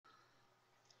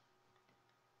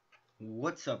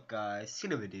What's up, guys?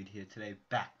 Dude here today,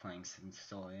 back playing some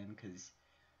Saurian because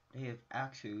they have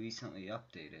actually recently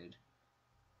updated.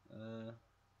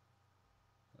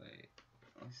 Wait,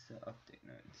 what's the update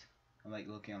notes? I'm like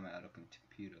looking on my other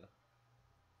computer.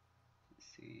 Let's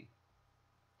see.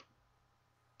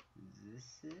 Is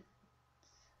this it?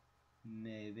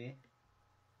 Maybe.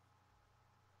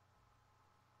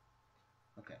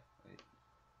 Okay, wait.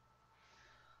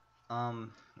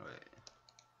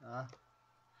 Wait.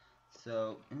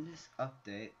 So in this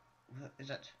update, what is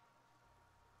that?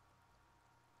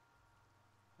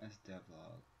 That's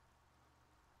devlog.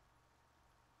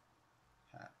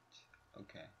 Hatch.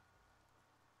 Okay.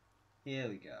 Here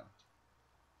we go.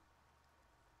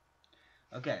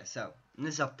 Okay, so in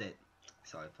this update,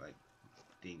 sorry for like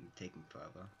being taken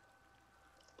forever,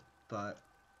 but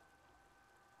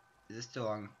is this the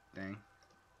wrong thing?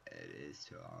 It is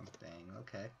the wrong thing.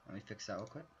 Okay, let me fix that real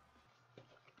quick.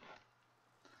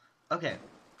 Okay,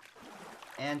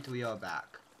 and we are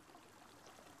back.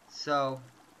 So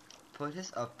for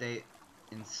this update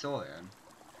in Saurian,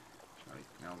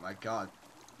 oh my god,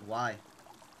 why?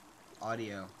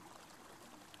 Audio.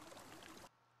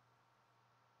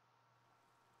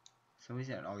 For some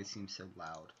reason it always seems so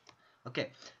loud.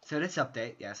 Okay, so this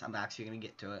update, yes, I'm actually gonna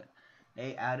get to it.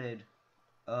 They added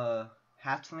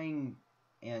hatchling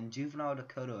and juvenile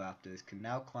Dakota raptors can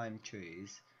now climb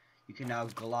trees. You can now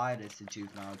glide as a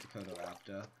juvenile Dakota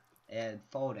raptor, add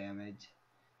fall damage,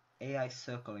 AI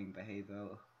circling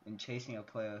behavior when chasing a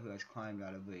player who has climbed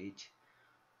out of reach,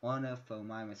 honor for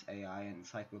minus AI and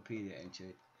encyclopedia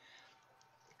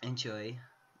entry,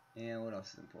 and what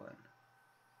else is important?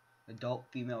 Adult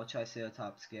female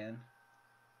Triceratops skin.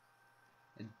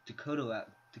 Dakota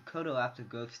Raptor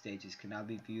growth stages can now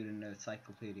be viewed in the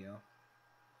encyclopedia.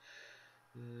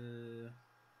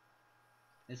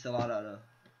 It's a lot of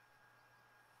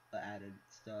added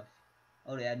stuff.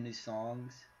 Oh, they added new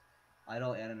songs.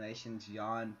 Idle animations,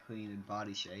 yawn, preen, and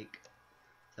body shake.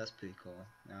 So that's pretty cool.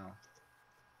 Now,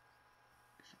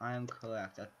 if I am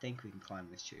correct, I think we can climb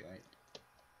this tree, right?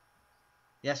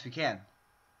 Yes, we can.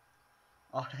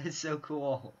 Oh, that's so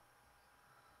cool.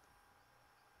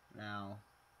 Now,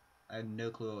 I have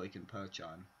no clue what we can perch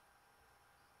on.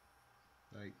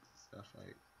 Like, stuff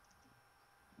like...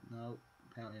 Nope,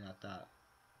 apparently not that.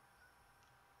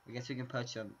 I guess we can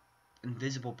perch on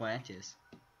invisible branches.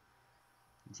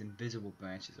 These invisible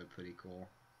branches are pretty cool.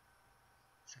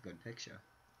 It's a good picture.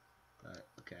 But,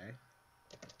 okay.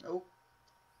 Oh!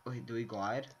 Wait, do we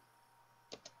glide?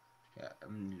 Yeah, I'm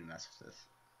gonna need to mess with this.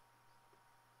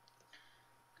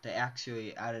 They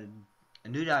actually added a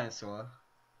new dinosaur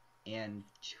and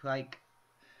Trike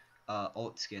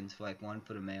alt skins for like one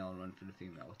for the male and one for the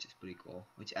female, which is pretty cool.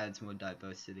 Which adds more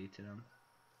diversity to them.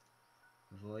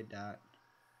 Avoid that.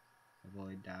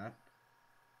 Avoid that.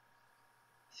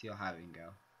 See how high we can go.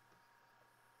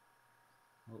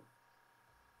 Oh.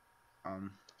 How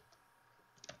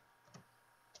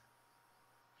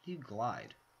do you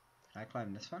glide? Can I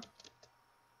climb this one?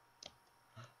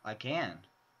 I can.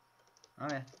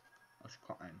 Okay, let's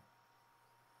climb.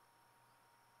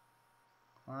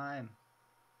 Climb.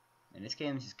 And this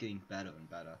game is just getting better and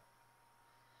better.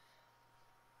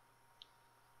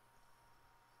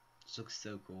 This looks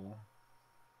so cool.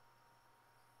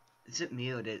 Is it me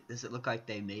or does it look like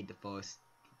they made the forest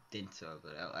denser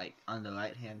over there? Like on the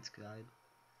right hand side?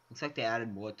 Looks like they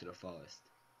added more to the forest.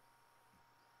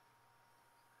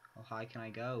 How high can I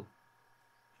go?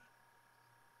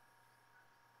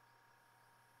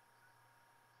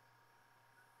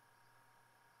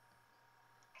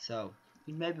 So,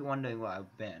 you may be wondering where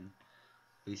I've been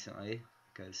recently,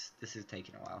 because this is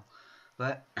taking a while.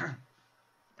 But,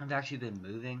 I've actually been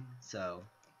moving, so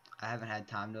I haven't had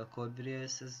time to record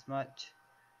videos as much.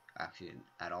 Actually,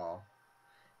 at all.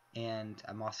 And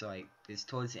I'm also like, it's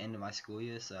towards the end of my school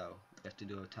year, so I have to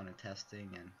do a ton of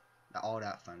testing and all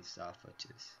that fun stuff, which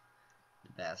is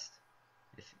the best.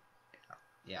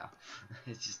 Yeah,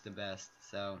 it's just the best.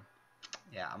 So,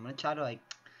 yeah, I'm gonna try to like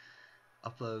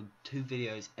upload 2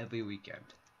 videos every weekend.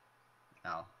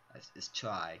 Now, it's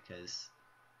try, because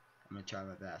I'm gonna try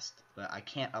my best. But I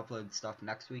can't upload stuff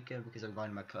next weekend because I'm going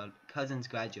to my cousin's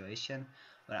graduation.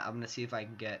 But I'm gonna see if I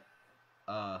can get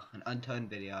an unturned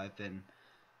video I've been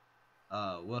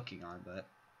working on. But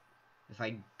if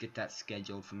I get that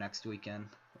scheduled for next weekend,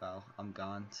 well, I'm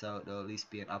gone, so there'll at least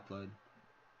be an upload.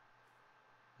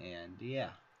 And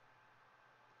yeah,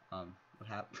 what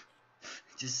happened?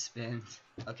 It just spins.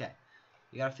 Okay.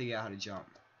 You gotta figure out how to jump.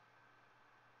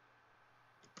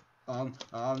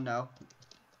 No.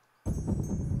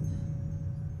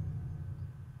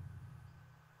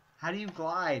 How do you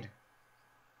glide?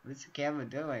 What is the camera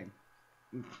doing?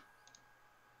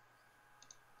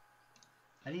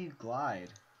 How do you glide?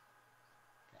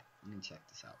 Okay, let me check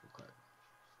this out real quick.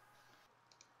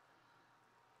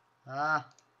 Ah,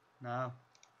 no.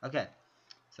 Okay,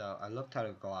 so I looked how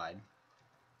to glide,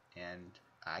 and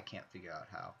I can't figure out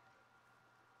how.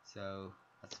 So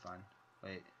that's fun.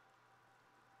 Wait.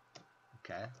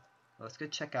 Okay. Well, let's go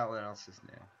check out what else is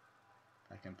new.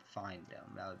 If I can find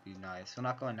them, that would be nice. We're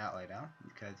not going that way now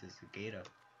because there's a gator,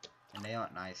 and they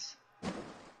aren't nice.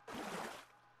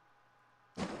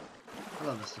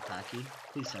 Hello, Mr. Packy.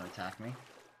 Please don't attack me.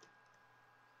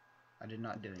 I did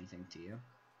not do anything to you.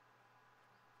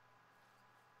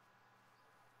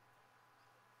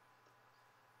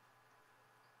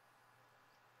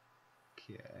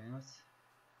 Okay,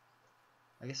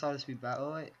 I guess I'll just be back.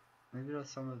 Oh wait, maybe there's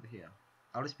some over here.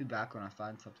 I'll just be back when I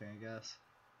find something, I guess.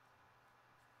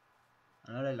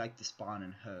 I know they like to spawn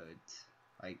in herds,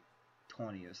 like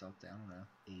 20 or something. I don't know,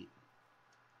 8.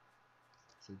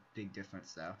 It's a big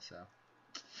difference though. So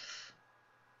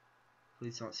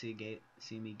please don't see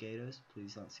me, gators.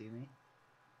 Please don't see me.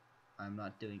 I'm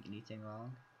not doing anything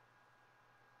wrong.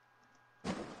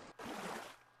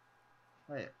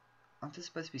 Wait, aren't there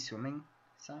supposed to be swimming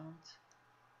sounds?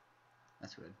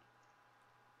 That's weird.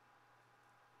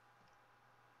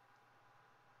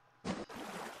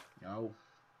 No.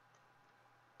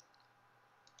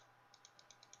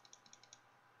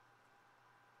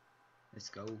 Let's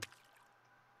go.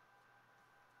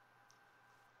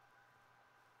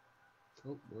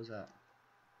 Oh, what was that?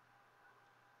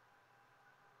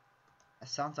 That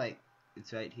sounds like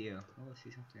it's right here. Oh, I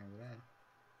see something over there.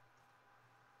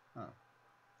 Oh.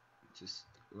 Just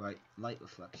light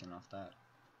reflection off that.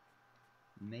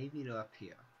 Maybe they're up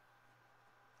here.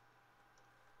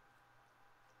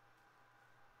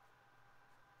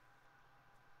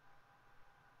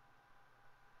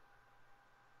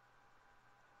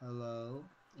 Hello?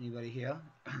 Anybody here?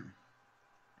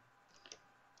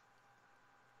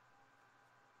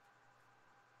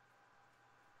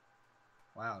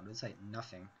 Wow, there's like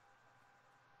nothing.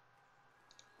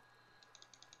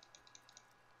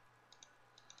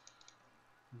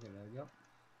 Okay, there we go.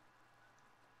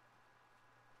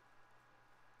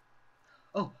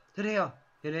 Oh, there they are!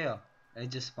 Here they are. They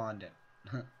just spawned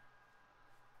in.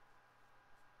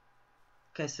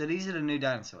 Okay, so these are the new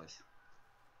dinosaurs.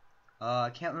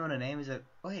 I can't remember the name. Is it?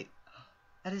 Wait,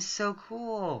 that is so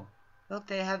cool. Look,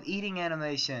 they have eating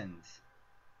animations.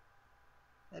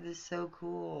 That is so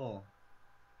cool.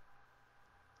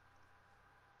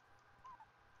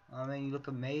 Oh man, you look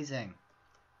amazing.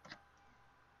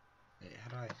 Wait,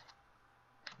 how do I?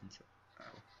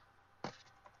 Oh,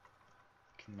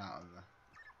 cannot remember.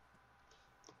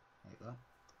 There you go.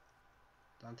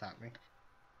 Don't attack me.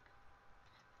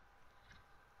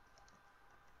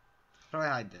 How do I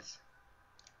hide this?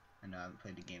 I know I haven't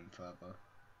played the game forever.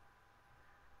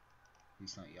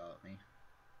 Please don't yell at me.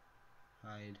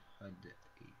 Hide HUD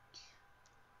 8.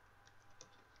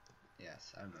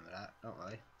 Yes, I remember that. Don't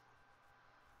worry.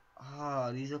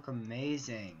 Oh, these look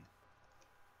amazing.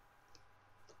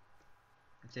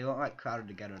 If they weren't like crowded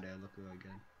together, they would look really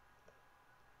good.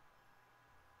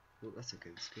 Ooh, that's a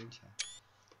good screenshot.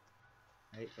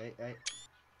 Wait. Wait,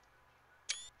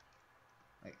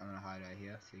 I'm gonna hide right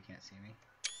here so you can't see me.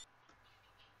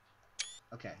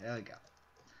 Okay, there we go.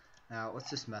 Now, let's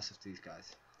just mess with these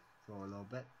guys for a little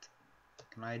bit.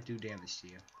 Can I do damage to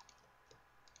you?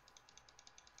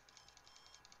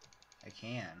 I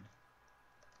can.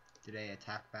 Do they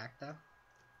attack back though?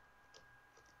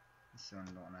 This one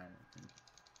don't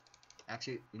I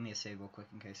actually, we need to save real quick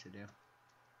in case they do.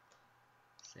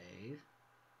 Save.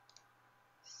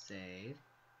 Save.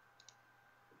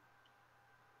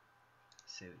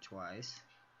 Save it twice.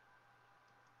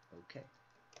 Okay.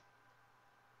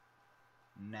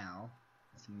 Now,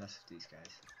 let's mess with these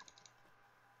guys.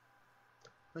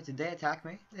 Wait, did they attack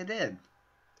me? They did.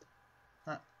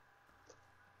 Huh.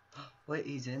 Wait,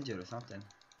 he's injured or something.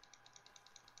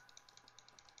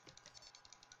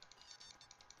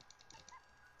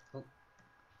 Oh.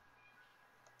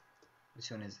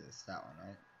 Which one is this? That one,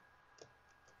 right?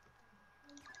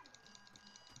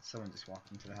 Someone just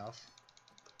walked into the house.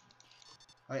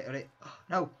 Wait.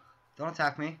 No! Don't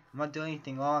attack me. I'm not doing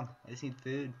anything wrong. I just need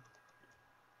food.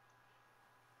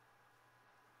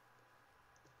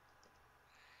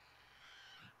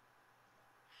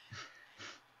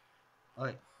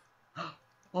 Wait.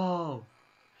 Oh!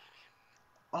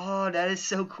 Oh, that is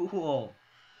so cool!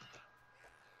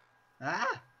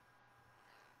 Ah!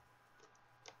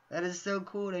 That is so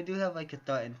cool. They do have like a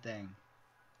threatened thing.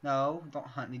 No, don't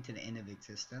hunt me to the end of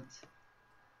existence.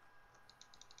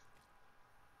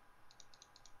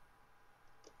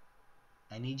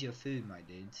 I need your food, my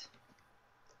dudes.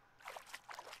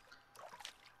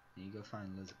 Then you go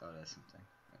find lizard. Oh, that's something.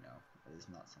 No, that is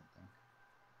not something.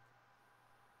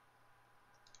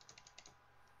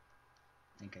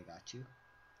 I think I got you.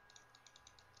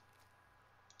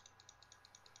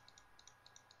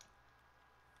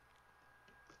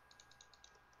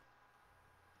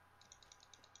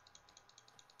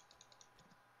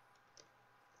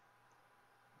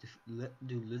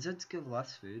 Do lizards give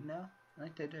less food now? I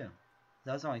think they do.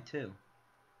 That was only 2.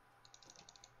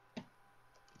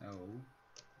 Oh,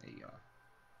 there you are.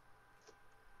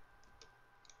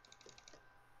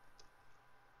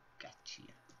 Gotcha.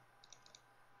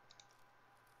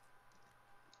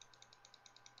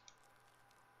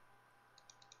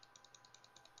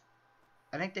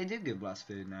 I think they do give less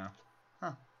food now.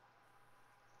 Huh.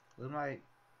 Where might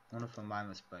one of my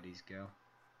buddies go?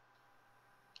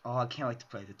 Oh, I can't wait to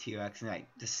play the T-Rex and like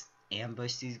just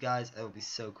ambush these guys. That would be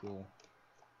so cool.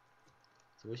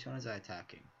 So which one is I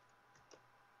attacking?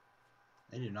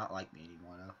 They do not like me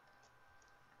anymore though.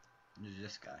 There's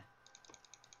this guy.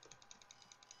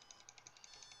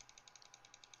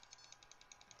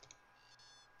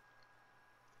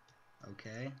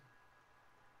 Okay.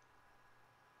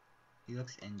 He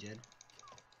looks injured.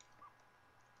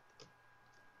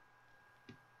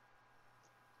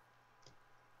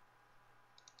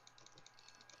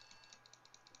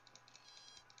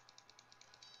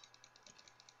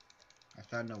 I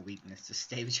found no weakness to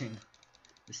stay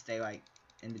like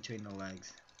in between the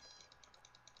legs.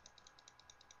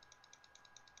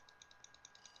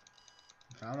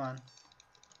 Come on.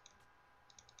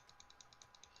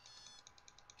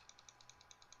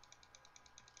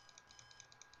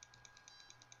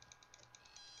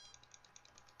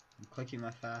 I'm clicking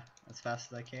as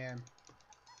fast as I can.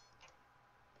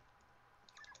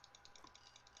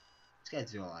 These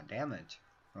guys do a lot of damage.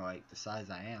 For like the size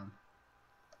I am.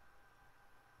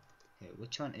 Okay,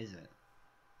 which one is it?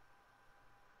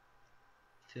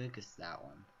 I feel like it's that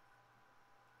one.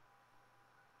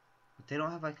 But they don't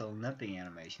have like a limping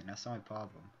animation, that's the only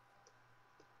problem.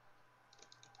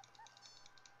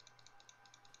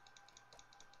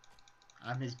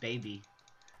 I'm his baby.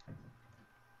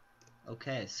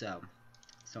 Okay, so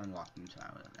someone walked into my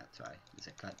room, that's why there's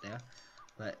a cut there.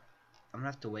 But I'm gonna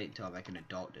have to wait until I'm like an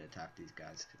adult to attack these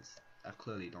guys, because I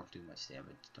clearly don't do much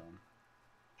damage to them.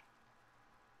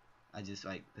 I just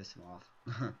like piss them off.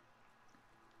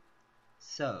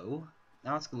 So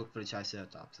now let's go look for the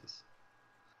Triceratopses.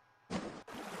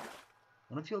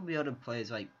 What if you'll be able to play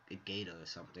as like a gator or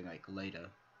something like later?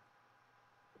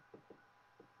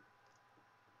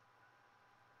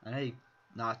 I know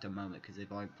not at the moment because they've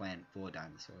only planned 4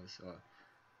 dinosaurs or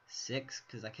 6,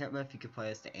 because I can't remember if you could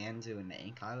play as the Anzu and the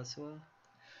Ankylosaur.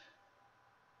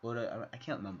 Or I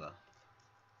can't remember.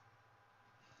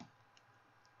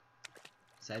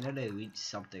 So I know they reached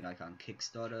something like on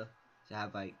Kickstarter to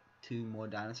have like 2 more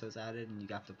dinosaurs added, and you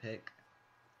got to pick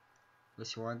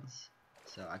which ones.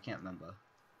 So I can't remember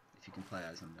if you can play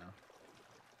as them now.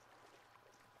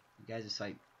 You guys just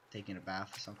like taking a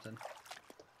bath or something.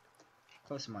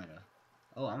 Close am I to?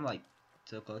 Oh, I'm like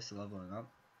so close to leveling up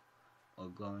or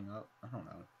growing up. I don't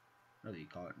know. Whatever you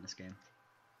call it in this game.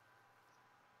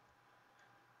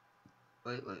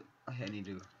 Wait. Okay, I need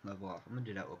to level up. I'm gonna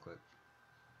do that real quick.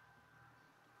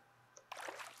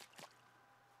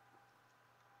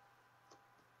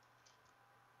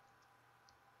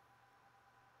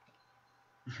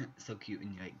 So cute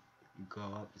when you like grow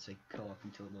up. It's like grow up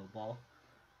into a little ball.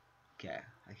 Okay,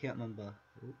 I can't remember.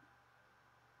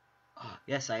 Oh,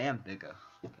 yes, I am bigger.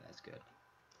 Okay, that's good.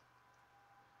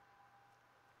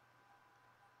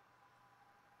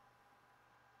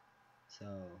 So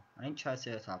I think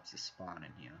Triceratops is spawn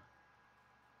in here.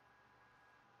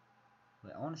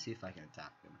 Wait, I want to see if I can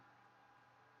attack them.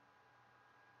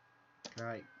 Can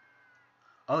I?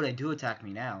 Oh, they do attack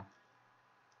me now.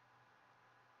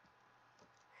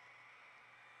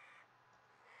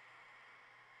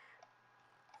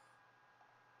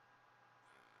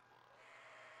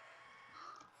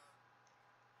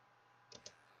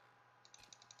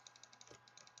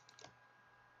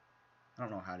 I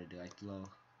don't know how to do it. Low.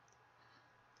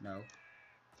 No.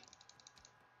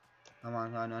 Come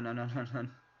on, no. I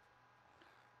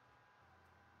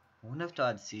wonder if to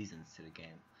add seasons to the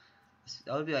game.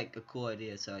 That would be like a cool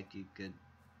idea, so like you could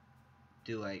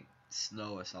do like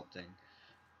snow or something.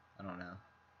 I don't know.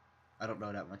 I don't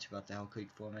know that much about the Hell Creek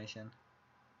formation.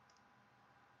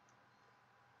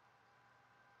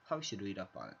 Probably should read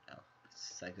up on it now.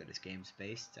 It's like this game's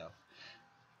based, so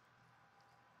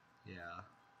yeah,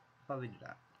 probably do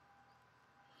that.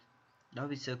 That would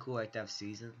be so cool, like to have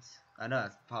seasons. I know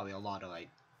that's probably a lot of like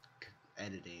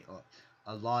editing or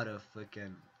a lot of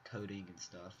freaking coding and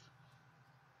stuff.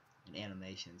 and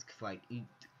animations for like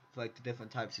for like the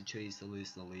different types of trees to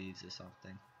lose the leaves or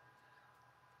something.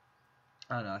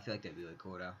 I don't know. I feel like that'd be really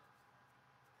cool though.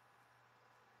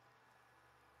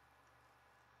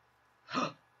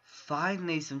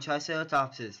 Finally, some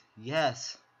Triceratopses.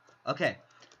 Yes. Okay.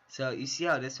 So you see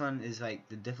how this one is like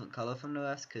the different color from the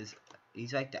rest, because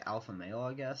he's like the alpha male,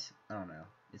 I guess. I don't know.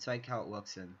 It's like how it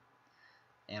looks in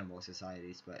animal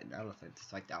societies, but in elephants,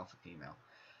 it's like the alpha female.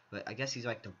 But I guess he's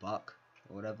like the buck,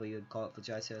 or whatever you'd call it for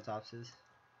Triceratopses.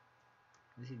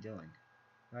 What is he doing?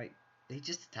 Right? Did he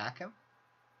just attack him?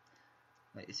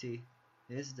 Like, you see,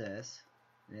 here's this,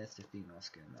 and here's the female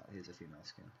skin. No, here's a female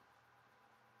skin.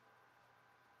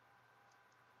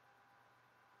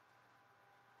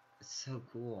 It's so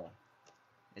cool.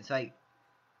 It's like,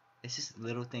 it's just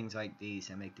little things like these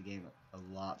that make the game a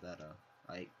lot better.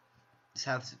 Like, just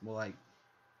have more like,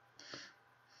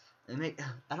 I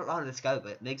don't know how to describe it,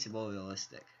 but it makes it more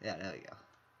realistic. Yeah, there we go.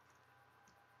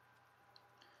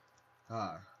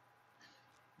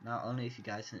 Not only if you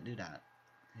guys didn't do that,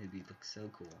 it'd look so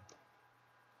cool.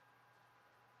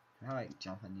 Can I like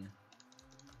jump on you?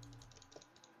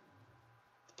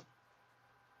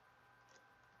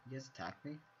 You guys attack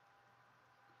me?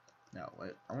 No,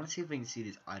 wait, I want to see if we can see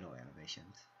these idle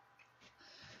animations.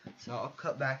 So I'll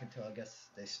cut back until I guess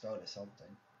they start or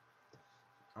something.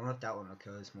 I don't know if that one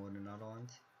occurs more than other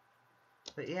ones.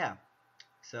 But yeah,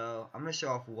 so I'm going to show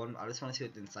off one. I just want to see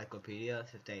what the encyclopedia,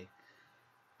 if they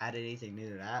add anything new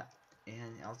to that.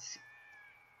 And I'll see.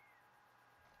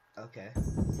 Okay,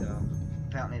 so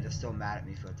apparently they're still mad at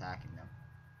me for attacking them.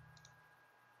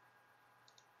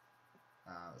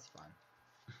 That's fine.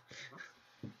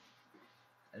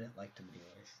 I didn't like them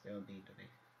anyways. They were mean to me.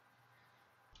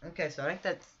 Okay, so I think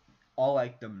that's all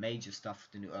like the major stuff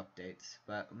with the new updates.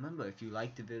 But remember, if you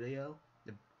like the video,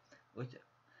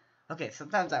 okay,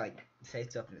 sometimes I like say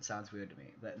stuff and it sounds weird to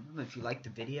me. But remember, if you like the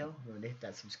video, remember to hit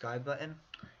that subscribe button,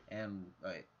 and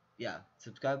yeah,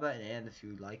 subscribe button. And if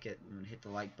you like it, hit the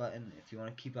like button. If you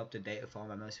want to keep up to date with all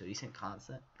my most recent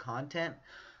content,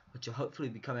 which will hopefully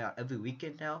be coming out every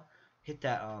weekend now, hit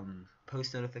that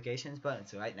post notifications button.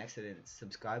 So right next to the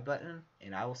subscribe button,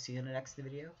 and I will see you in the next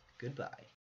video. Goodbye.